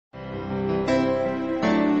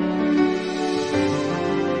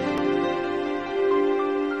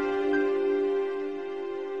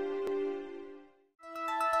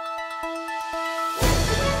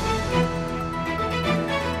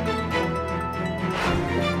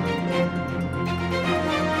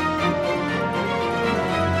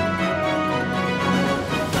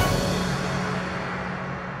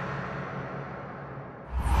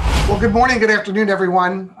Good morning, good afternoon,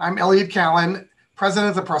 everyone. I'm Elliot Kallen, President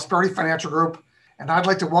of the Prosperity Financial Group, and I'd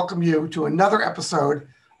like to welcome you to another episode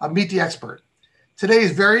of Meet the Expert. Today is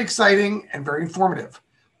very exciting and very informative.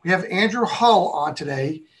 We have Andrew Hull on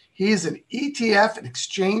today. He is an ETF and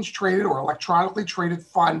exchange-traded or electronically traded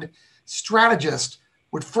fund strategist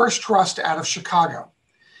with First Trust out of Chicago.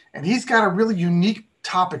 And he's got a really unique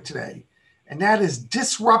topic today, and that is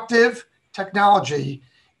disruptive technology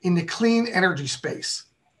in the clean energy space.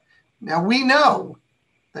 Now, we know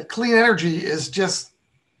that clean energy is just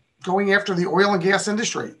going after the oil and gas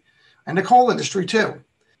industry and the coal industry too.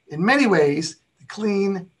 In many ways, the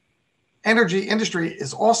clean energy industry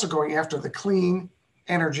is also going after the clean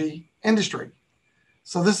energy industry.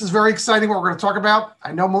 So this is very exciting what we're going to talk about.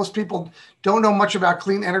 I know most people don't know much about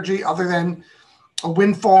clean energy other than a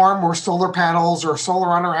wind farm or solar panels or solar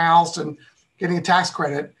on their house and getting a tax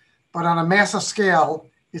credit. But on a massive scale,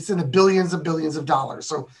 it's in the billions and billions of dollars.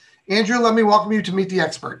 So Andrew, let me welcome you to Meet the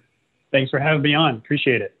Expert. Thanks for having me on.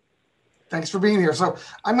 Appreciate it. Thanks for being here. So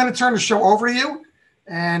I'm going to turn the show over to you,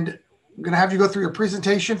 and I'm going to have you go through your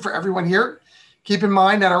presentation for everyone here. Keep in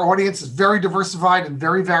mind that our audience is very diversified and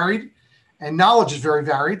very varied, and knowledge is very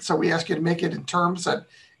varied. So we ask you to make it in terms that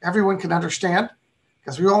everyone can understand,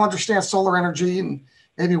 because we all understand solar energy and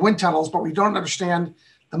maybe wind tunnels, but we don't understand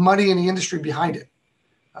the money and the industry behind it.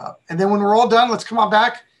 And then when we're all done, let's come on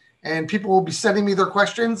back, and people will be sending me their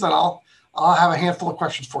questions, and I'll have a handful of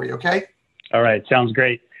questions for you. Okay. All right. Sounds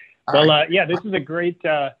great. All right. Yeah, this is a great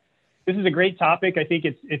topic. I think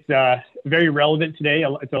it's very relevant today.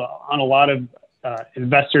 It's on a lot of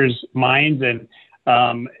investors' minds. And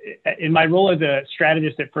in my role as a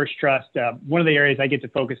strategist at First Trust, one of the areas I get to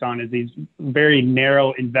focus on is these very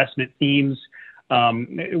narrow investment themes,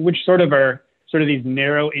 which are these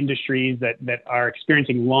narrow industries that are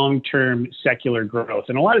experiencing long-term secular growth.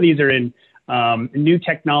 And a lot of these are in new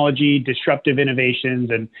technology, disruptive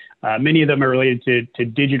innovations, and many of them are related to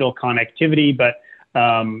digital connectivity, but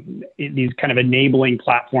these kind of enabling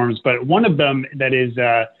platforms. But one of them that is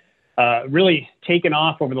really taken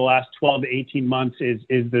off over the last 12 to 18 months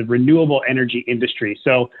is the renewable energy industry.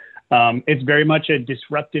 So it's very much a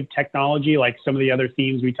disruptive technology, like some of the other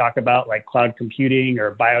themes we talk about, like cloud computing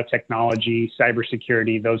or biotechnology,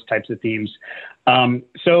 cybersecurity, those types of themes.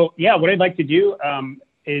 So yeah, what I'd like to do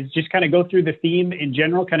is just kind of go through the theme in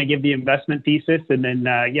general, kind of give the investment thesis, and then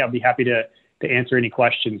I'll be happy to answer any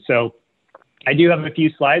questions. So I do have a few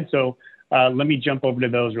slides, so let me jump over to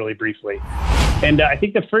those really briefly. And I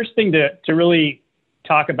think the first thing to really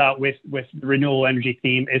talk about with the renewable energy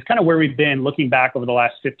theme is kind of where we've been looking back over the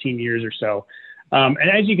last 15 years or so. And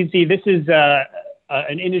as you can see, this is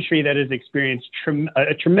an industry that has experienced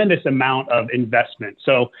a tremendous amount of investment.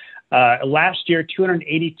 So last year,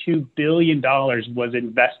 $282 billion was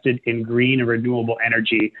invested in green and renewable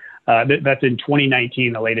energy. That's in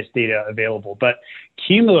 2019, the latest data available. But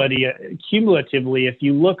cumulatively, if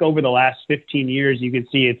you look over the last 15 years, you can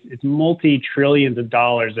see it's multi-trillions of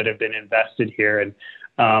dollars that have been invested here. And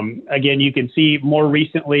again, you can see more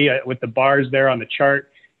recently with the bars there on the chart,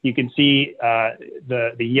 you can see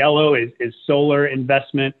the yellow is solar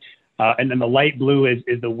investment, and then the light blue is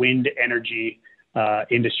the wind energy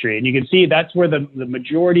industry. And you can see that's where the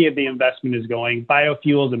majority of the investment is going.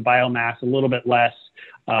 Biofuels and biomass, a little bit less.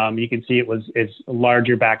 You can see it's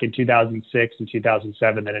larger back in 2006 and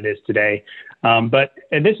 2007 than it is today. But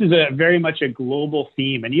this is very much a global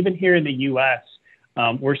theme. And even here in the U.S.,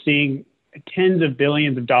 we're seeing tens of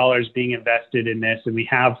billions of dollars being invested in this, and we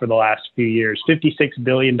have for the last few years. $56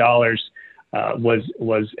 billion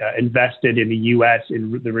was invested in the U.S.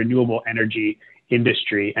 in the renewable energy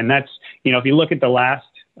industry. And that's, if you look at the last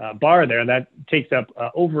bar there, that takes up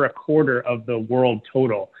over a quarter of the world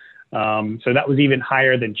total. So that was even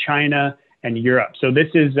higher than China and Europe. So this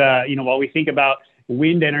is, while we think about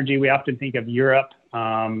wind energy, we often think of Europe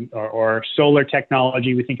or solar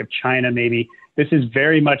technology. We think of China maybe. This is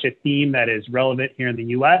very much a theme that is relevant here in the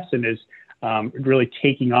U.S. and is really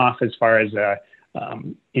taking off as far as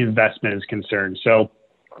investment is concerned. So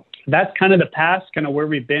that's kind of the past, kind of where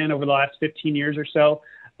we've been over the last 15 years or so.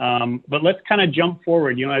 But let's kind of jump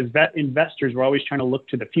forward. As investors, we're always trying to look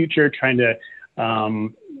to the future, trying to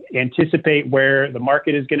anticipate where the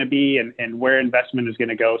market is going to be and where investment is going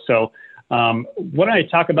to go. So why don't I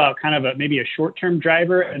talk about kind of maybe a short-term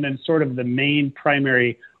driver and then sort of the main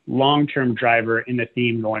primary long-term driver in the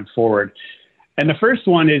theme going forward. And the first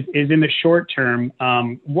one is in the short term.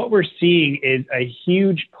 What we're seeing is a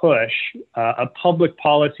huge push, a public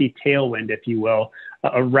policy tailwind, if you will,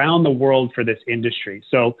 around the world for this industry.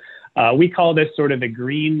 So we call this sort of the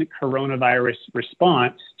green coronavirus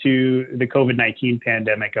response to the COVID-19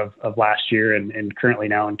 pandemic of last year and currently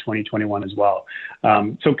now in 2021 as well.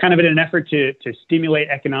 So kind of in an effort to stimulate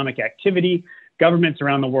economic activity, governments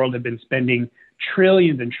around the world have been spending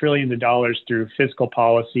trillions and trillions of dollars through fiscal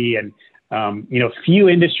policy, and few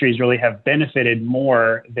industries really have benefited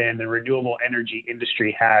more than the renewable energy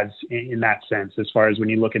industry has in that sense, as far as when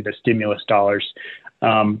you look at the stimulus dollars.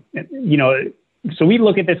 So we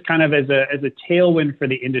look at this kind of as a tailwind for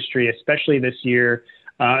the industry, especially this year.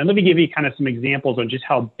 And let me give you kind of some examples on just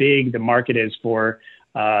how big the market is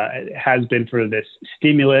has been for this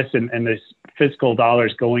stimulus and this fiscal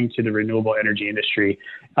dollars going to the renewable energy industry.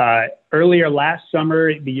 Earlier last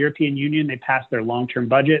summer, the European Union, they passed their long-term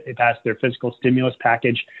budget. They passed their fiscal stimulus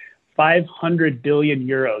package. 500 billion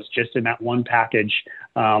euros just in that one package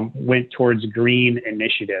went towards green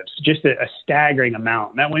initiatives, just a staggering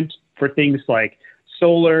amount. And that went for things like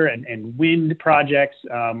solar and wind projects,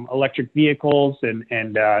 electric vehicles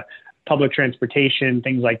and public transportation,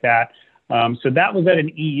 things like that. So that was at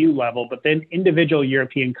an EU level, but then individual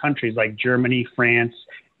European countries like Germany, France,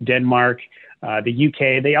 Denmark, the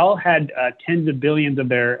UK, they all had tens of billions of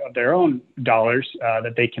their own dollars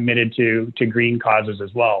that they committed to green causes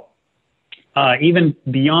as well. Even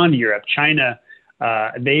beyond Europe, China,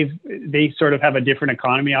 they sort of have a different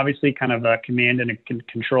economy, obviously, kind of a command and a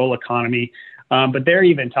control economy. But they're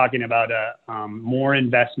even talking about more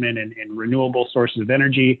investment in renewable sources of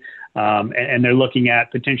energy, and they're looking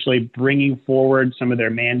at potentially bringing forward some of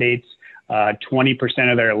their mandates, 20%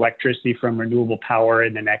 of their electricity from renewable power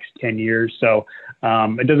in the next 10 years. So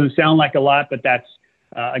it doesn't sound like a lot, but that's,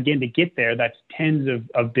 again, to get there, that's tens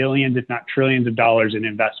of billions, if not trillions of dollars in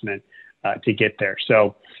investment to get there.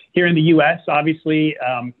 So here in the U.S., obviously,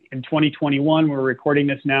 in 2021, we're recording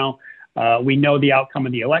this now. We know the outcome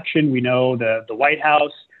of the election. We know the White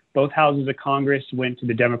House, both houses of Congress went to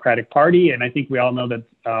the Democratic Party. And I think we all know that,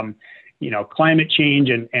 climate change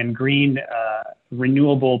and green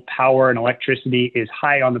renewable power and electricity is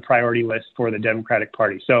high on the priority list for the Democratic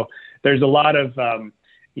Party. So there's a lot of,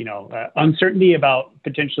 uncertainty about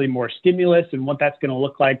potentially more stimulus and what that's going to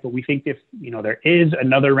look like. But we think if, there is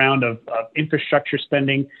another round of infrastructure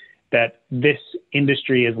spending, that this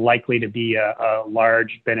industry is likely to be a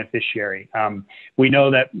large beneficiary. We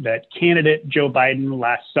know that candidate Joe Biden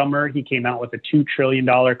last summer, he came out with a $2 trillion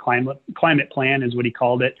climate plan, is what he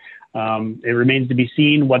called it. It remains to be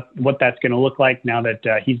seen what that's going to look like now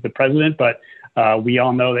that he's the president. But we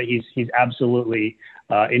all know that he's absolutely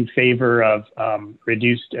in favor of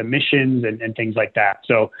reduced emissions and things like that.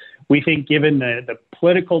 So we think, given the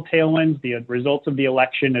political tailwinds, the results of the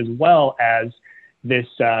election, as well as this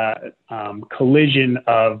collision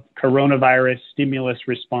of coronavirus stimulus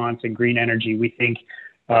response and green energy, we think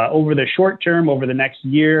over the short term, over the next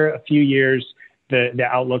year, a few years, the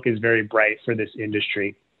outlook is very bright for this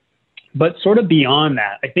industry. But sort of beyond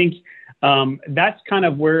that, I think that's kind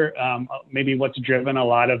of where maybe what's driven a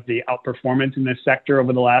lot of the outperformance in this sector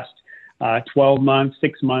over the last 12 months,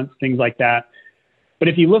 6 months, things like that. But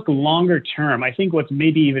if you look longer term, I think what's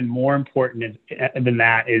maybe even more important than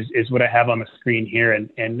that is what I have on the screen here.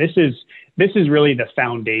 And this is really the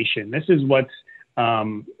foundation. This is what's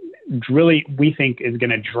really, we think, is going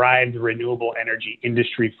to drive the renewable energy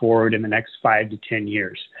industry forward in the next 5 to 10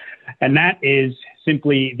 years. And that is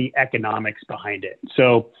simply the economics behind it.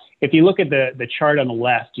 So if you look at the chart on the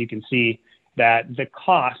left, you can see that the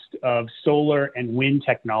cost of solar and wind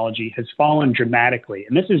technology has fallen dramatically.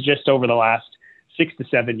 And this is just over the last 6 to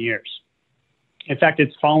 7 years. In fact,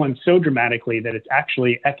 it's fallen so dramatically that it's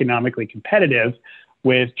actually economically competitive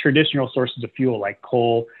with traditional sources of fuel like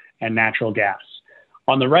coal and natural gas.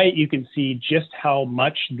 On the right, you can see just how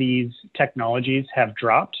much these technologies have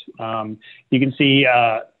dropped. You can see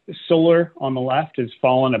solar on the left has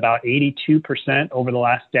fallen about 82% over the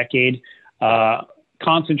last decade.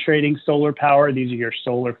 Concentrating solar power, these are your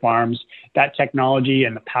solar farms. That technology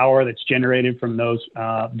and the power that's generated from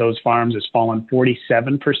those farms has fallen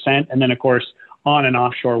 47%. And then, of course, on and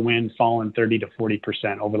offshore wind fallen 30 to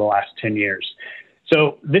 40% over the last 10 years.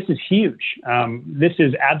 So this is huge. This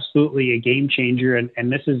is absolutely a game changer.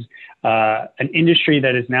 And this is an industry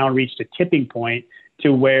that has now reached a tipping point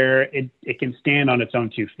to where it can stand on its own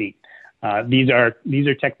 2 feet. These are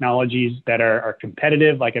technologies that are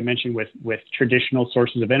competitive, like I mentioned, with traditional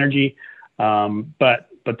sources of energy. But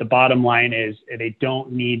the bottom line is they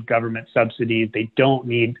don't need government subsidies. They don't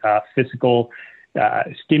need fiscal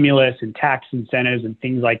stimulus and tax incentives and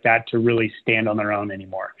things like that to really stand on their own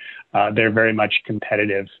anymore. They're very much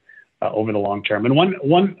competitive over the long term. And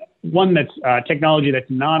one that's technology that's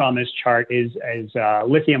not on this chart is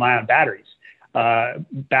lithium-ion batteries.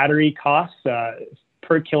 Battery costs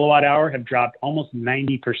per kilowatt hour have dropped almost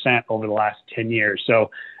 90% over the last 10 years. So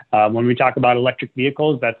when we talk about electric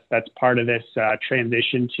vehicles, that's part of this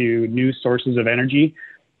transition to new sources of energy.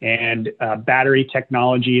 And battery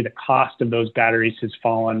technology, the cost of those batteries has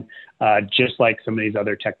fallen just like some of these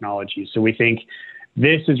other technologies. So we think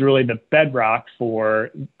this is really the bedrock for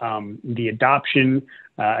the adoption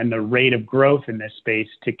and the rate of growth in this space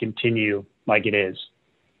to continue like it is.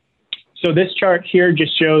 So this chart here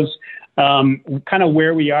just shows kind of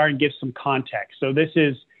where we are and gives some context. So this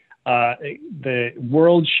is the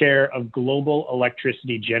world share of global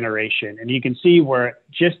electricity generation. And you can see we're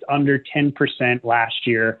just under 10% last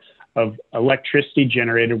year of electricity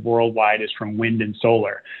generated worldwide is from wind and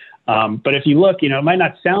solar. But if you look, it might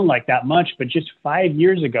not sound like that much, but just 5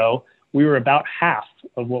 years ago, we were about half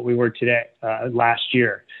of what we were today last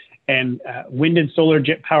year. And wind and solar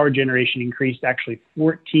power generation increased actually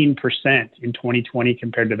 14% in 2020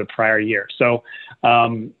 compared to the prior year. So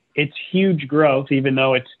it's huge growth, even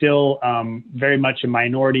though it's still very much a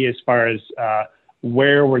minority as far as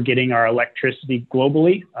where we're getting our electricity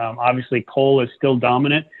globally. Obviously, coal is still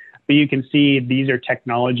dominant, but you can see these are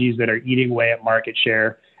technologies that are eating away at market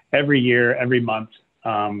share every year, every month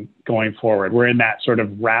going forward. We're in that sort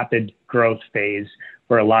of rapid growth phase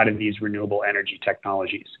for a lot of these renewable energy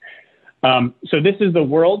technologies. So this is the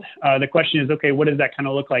world. The question is, okay, what does that kind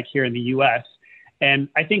of look like here in the U.S.? And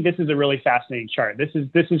I think this is a really fascinating chart. This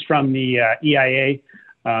is from the EIA,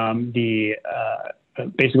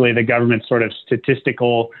 basically the government sort of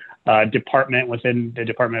statistical department within the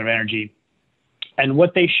Department of Energy. And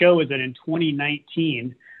what they show is that in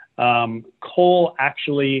 2019, coal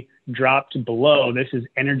actually dropped below. This is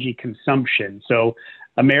energy consumption. So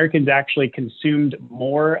Americans actually consumed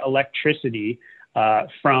more electricity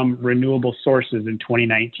from renewable sources in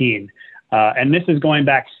 2019. And this is going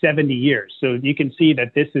back 70 years. So you can see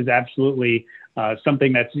that this is absolutely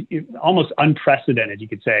something that's almost unprecedented, you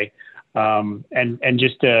could say. And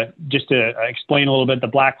just to explain a little bit, the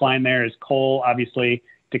black line there is coal, obviously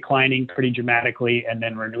declining pretty dramatically, and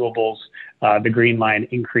then renewables, the green line,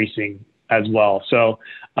 increasing as well. So,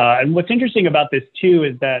 and what's interesting about this too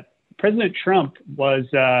is that President Trump was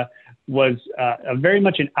very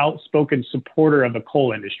much an outspoken supporter of the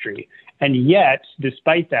coal industry, and yet,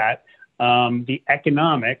 despite that, the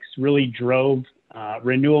economics really drove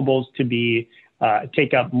renewables to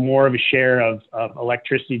take up more of a share of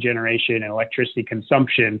electricity generation and electricity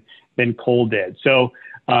consumption than coal did. So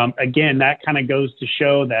again, that kind of goes to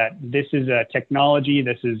show that this is a technology,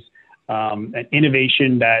 this is an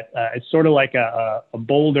innovation that it's sort of like a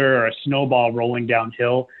boulder or a snowball rolling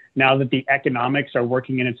downhill. Now that the economics are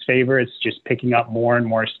working in its favor, it's just picking up more and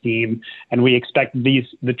more steam, and we expect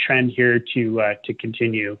the trend here to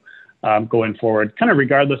continue going forward, kind of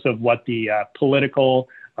regardless of what the political,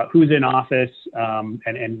 who's in office,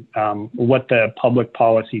 and what the public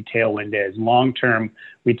policy tailwind is. Long term,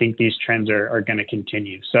 we think these trends are going to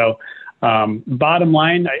continue. So bottom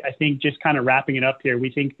line, I think just kind of wrapping it up here,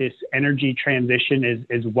 we think this energy transition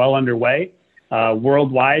is well underway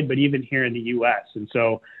worldwide, but even here in the U.S. And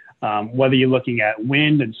so whether you're looking at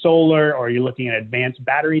wind and solar, or you're looking at advanced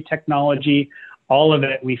battery technology, all of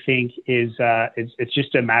it, we think, it's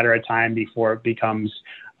just a matter of time before it becomes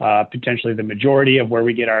potentially the majority of where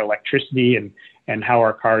we get our electricity and how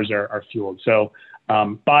our cars are fueled. So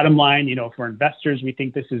bottom line, for investors, we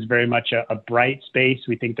think this is very much a bright space.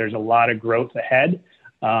 We think there's a lot of growth ahead.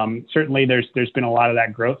 Certainly, there's been a lot of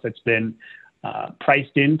that growth that's been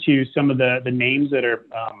priced into some of the names that are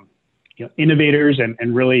innovators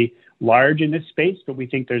and really large in this space, but we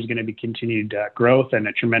think there's going to be continued growth and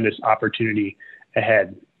a tremendous opportunity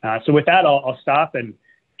ahead. So with that, I'll stop and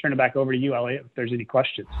turn it back over to you, Elliot, if there's any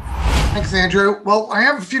questions. Thanks, Andrew. Well, I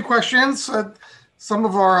have a few questions. Some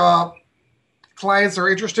of our clients are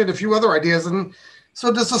interested in a few other ideas. And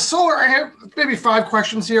so does the solar, I have maybe 5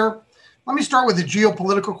 questions here. Let me start with the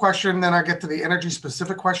geopolitical question, then I'll get to the energy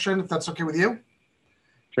specific question, if that's okay with you.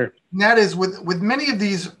 Sure. And that is with many of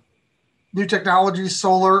these new technologies,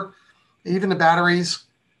 solar, even the batteries,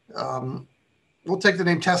 we'll take the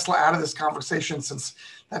name Tesla out of this conversation since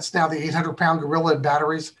that's now the 800-pound gorilla in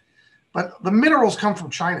batteries. But the minerals come from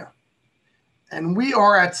China. And we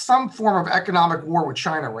are at some form of economic war with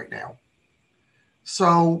China right now.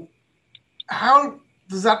 So how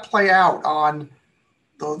does that play out on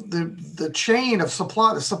the chain of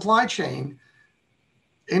supply, the supply chain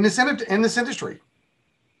in this industry?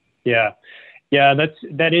 Yeah. Yeah,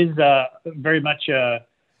 that is very much a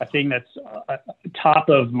thing that's top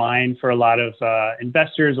of mind for a lot of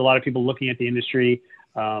investors, a lot of people looking at the industry.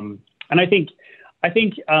 And I think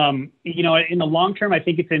in the long term, I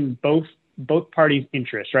think it's in both parties'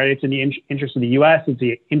 interest, right? It's in the interest of the U.S. It's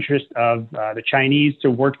the interest of the Chinese to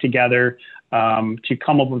work together to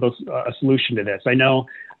come up with a solution to this. I know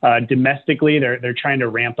domestically, they're trying to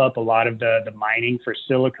ramp up a lot of the mining for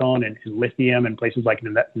silicon and lithium in places like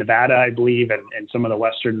Nevada, I believe, and some of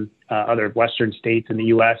the other Western states in the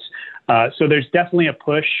U.S. So there's definitely a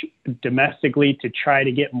push domestically to try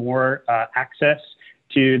to get more access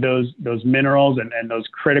to those minerals and those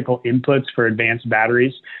critical inputs for advanced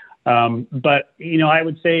batteries. But, I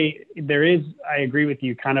would say I agree with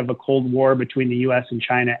you, kind of a Cold War between the U.S. and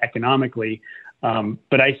China economically.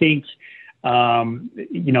 But I think,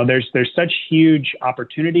 there's such huge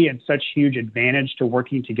opportunity and such huge advantage to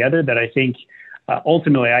working together that I think,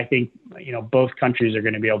 ultimately, both countries are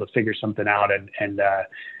going to be able to figure something out and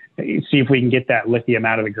see if we can get that lithium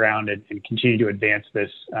out of the ground and continue to advance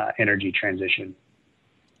this energy transition.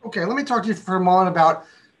 Okay, let me talk to you for a moment about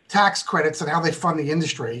tax credits and how they fund the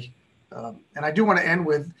industry. And I do want to end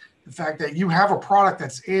with the fact that you have a product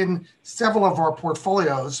that's in several of our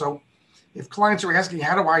portfolios. So if clients are asking,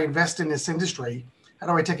 how do I invest in this industry? How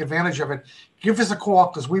do I take advantage of it? Give us a call,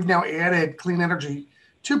 because we've now added clean energy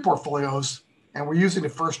to portfolios and we're using the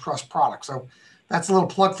First Trust product. So that's a little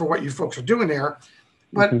plug for what you folks are doing there.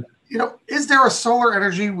 But, is there a solar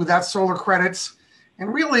energy without solar credits?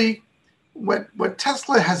 And really, what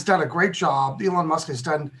Tesla has done a great job, Elon Musk has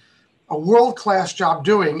done a world-class job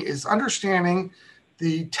doing, is understanding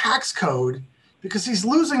the tax code, because he's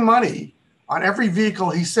losing money on every vehicle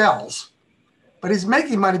he sells, but he's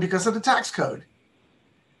making money because of the tax code.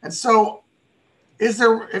 And so if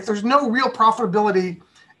there's no real profitability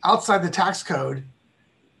outside the tax code,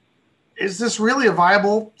 is this really a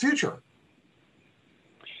viable future?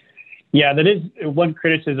 Yeah, that is one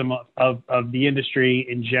criticism of the industry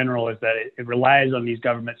in general, is that it relies on these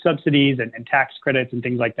government subsidies and tax credits and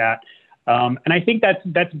things like that. And I think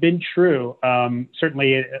that's been true,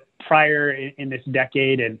 certainly prior in this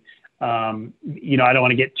decade. And, I don't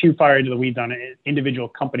want to get too far into the weeds on individual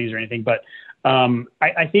companies or anything, but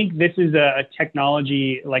I think this is a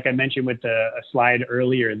technology, like I mentioned with a slide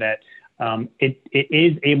earlier, that it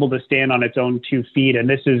is able to stand on its own 2 feet. And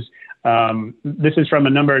this is from a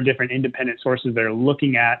number of different independent sources that are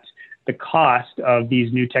looking at the cost of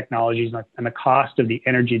these new technologies and the cost of the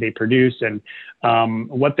energy they produce. And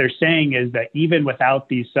what they're saying is that even without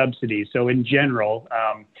these subsidies, so in general,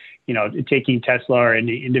 taking Tesla or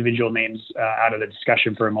any individual names out of the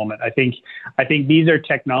discussion for a moment, I think these are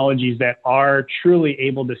technologies that are truly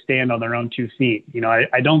able to stand on their own 2 feet.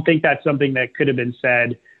 I don't think that's something that could have been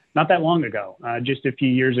said not that long ago, just a few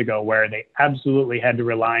years ago, where they absolutely had to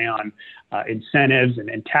rely on incentives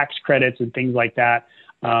and tax credits and things like that.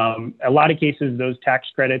 A lot of cases, those tax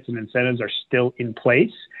credits and incentives are still in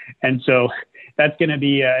place. And so that's going to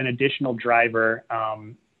be an additional driver,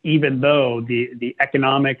 even though the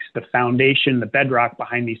economics, the foundation, the bedrock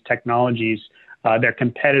behind these technologies, they're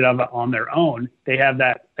competitive on their own. They have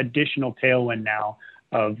that additional tailwind now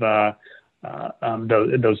of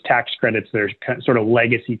those tax credits. There's sort of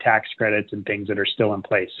legacy tax credits and things that are still in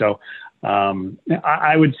place. So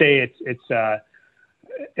I would say it's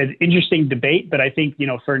an interesting debate, but I think,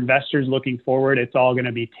 for investors looking forward, it's all going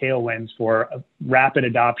to be tailwinds for rapid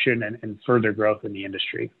adoption and further growth in the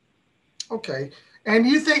industry. Okay. And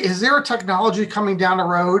is there a technology coming down the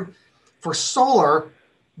road for solar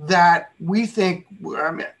that we think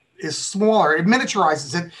is smaller? It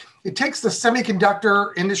miniaturizes it. It takes the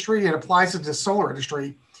semiconductor industry and applies it to the solar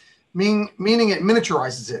industry, meaning it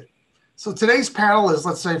miniaturizes it. So today's panel is,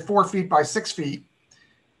 let's say, 4 feet by 6 feet.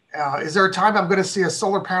 Is there a time I'm going to see a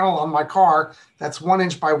solar panel on my car that's 1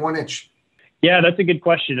 inch by 1 inch? Yeah, that's a good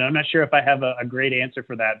question. I'm not sure if I have a great answer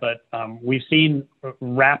for that, but we've seen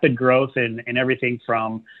rapid growth in everything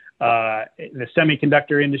from the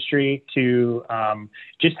semiconductor industry to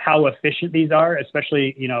just how efficient these are.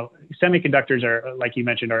 Especially, semiconductors are, like you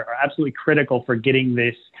mentioned, are absolutely critical for getting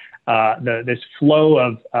this this flow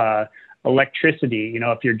of electricity.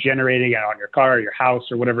 If you're generating it on your car or your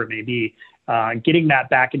house or whatever it may be, getting that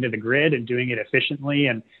back into the grid and doing it efficiently,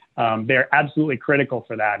 and they're absolutely critical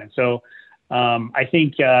for that. And so I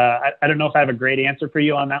think I don't know if I have a great answer for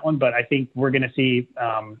you on that one, but I think we're going to see,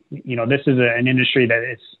 this is an industry that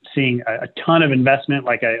is seeing a ton of investment,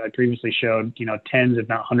 like I previously showed, tens, if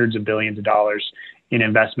not hundreds of billions of dollars in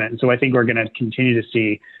investment. And so I think we're going to continue to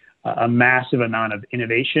see a massive amount of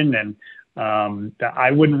innovation, and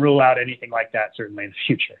I wouldn't rule out anything like that certainly in the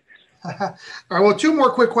future. All right, well, two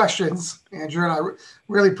more quick questions, Andrew, and I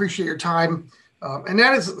really appreciate your time. And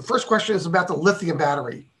that is, the first question is about the lithium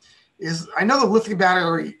battery. I know the lithium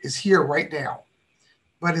battery is here right now,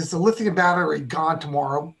 but is the lithium battery gone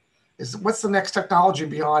tomorrow? What's the next technology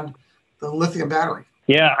beyond the lithium battery?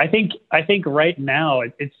 Yeah, I think right now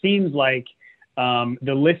it seems like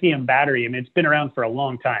the lithium battery. I mean, it's been around for a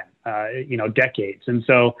long time, decades, and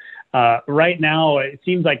so right now it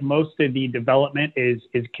seems like most of the development is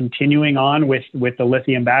continuing on with the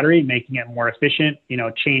lithium battery, making it more efficient.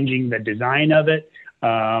 Changing the design of it.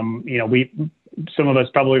 Some of us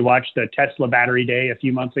probably watched the Tesla Battery Day a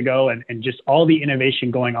few months ago, and just all the innovation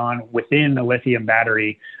going on within the lithium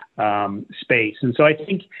battery space. And so I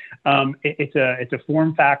think it's a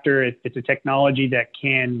form factor. It's a technology that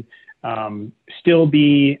can still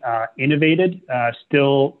be innovated,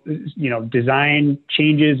 still, design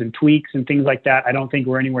changes and tweaks and things like that. I don't think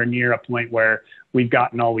we're anywhere near a point where we've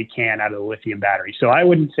gotten all we can out of the lithium battery. So I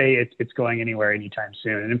wouldn't say it's going anywhere anytime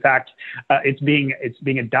soon. And in fact, it's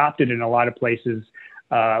being adopted in a lot of places,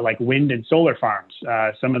 like wind and solar farms,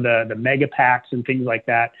 some of the mega packs and things like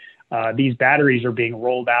that. These batteries are being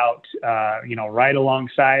rolled out, right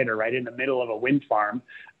alongside or right in the middle of a wind farm,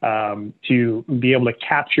 to be able to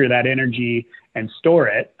capture that energy and store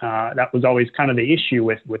it. That was always kind of the issue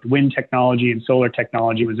with wind technology and solar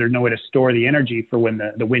technology, was there no way to store the energy for when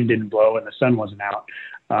the wind didn't blow and the sun wasn't out.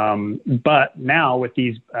 But now with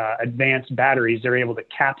these advanced batteries, they're able to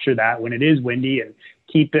capture that when it is windy and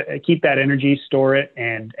keep that energy, store it,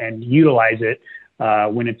 and utilize it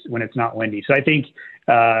when it's not windy. So I think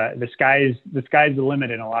the sky's the limit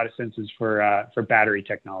in a lot of senses for battery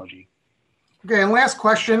technology. Okay, and last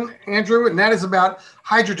question, Andrew, and that is about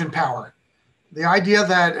hydrogen power. The idea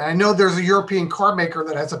that, and I know there's a European car maker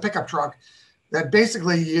that has a pickup truck that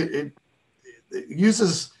basically it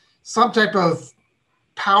uses some type of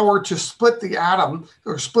power to split the atom,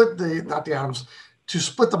 or not the atoms, to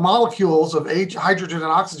split the molecules of hydrogen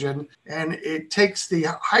and oxygen, and it takes the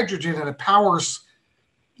hydrogen and it powers,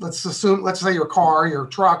 let's say your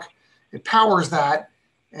truck, it powers that,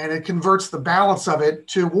 and it converts the balance of it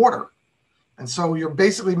to water. And so you're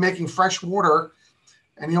basically making fresh water,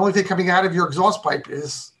 and the only thing coming out of your exhaust pipe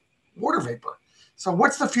is water vapor. So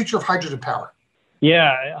what's the future of hydrogen power?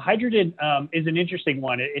 Yeah, hydrogen is an interesting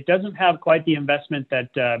one. It doesn't have quite the investment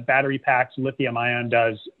that battery packs, lithium ion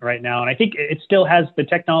does right now. And I think the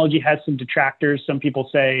technology has some detractors. Some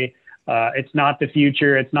people say it's not the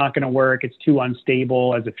future, it's not going to work, it's too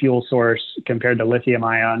unstable as a fuel source compared to lithium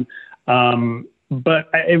ion. But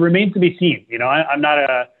it remains to be seen. I'm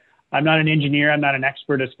not an engineer. I'm not an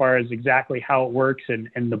expert as far as exactly how it works and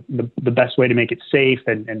the best way to make it safe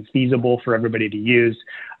and feasible for everybody to use.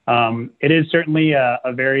 It is certainly a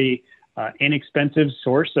very inexpensive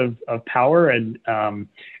source of power. And,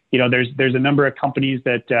 there's a number of companies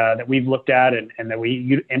that we've looked at and that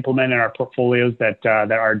we implement in our portfolios that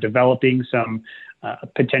are developing some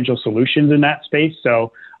potential solutions in that space.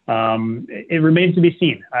 So it remains to be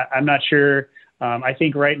seen. I'm not sure. I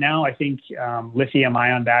think right now, lithium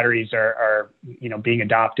ion batteries are being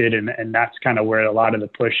adopted, and that's kind of where a lot of the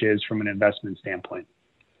push is from an investment standpoint.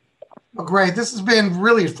 Well, great. This has been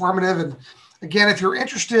really informative. And again, if you're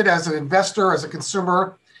interested as an investor, as a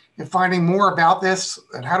consumer, in finding more about this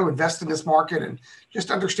and how to invest in this market and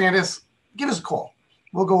just understand this, give us a call.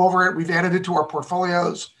 We'll go over it. We've added it to our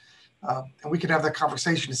portfolios, and we can have that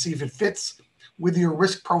conversation to see if it fits with your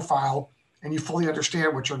risk profile and you fully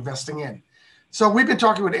understand what you're investing in. So we've been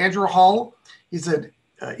talking with Andrew Hull. He's an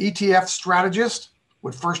ETF strategist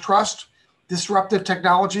with First Trust, Disruptive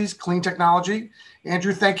Technologies, Clean Technology.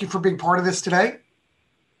 Andrew, thank you for being part of this today.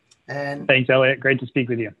 And thanks, Elliot. Great to speak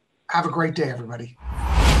with you. Have a great day, everybody.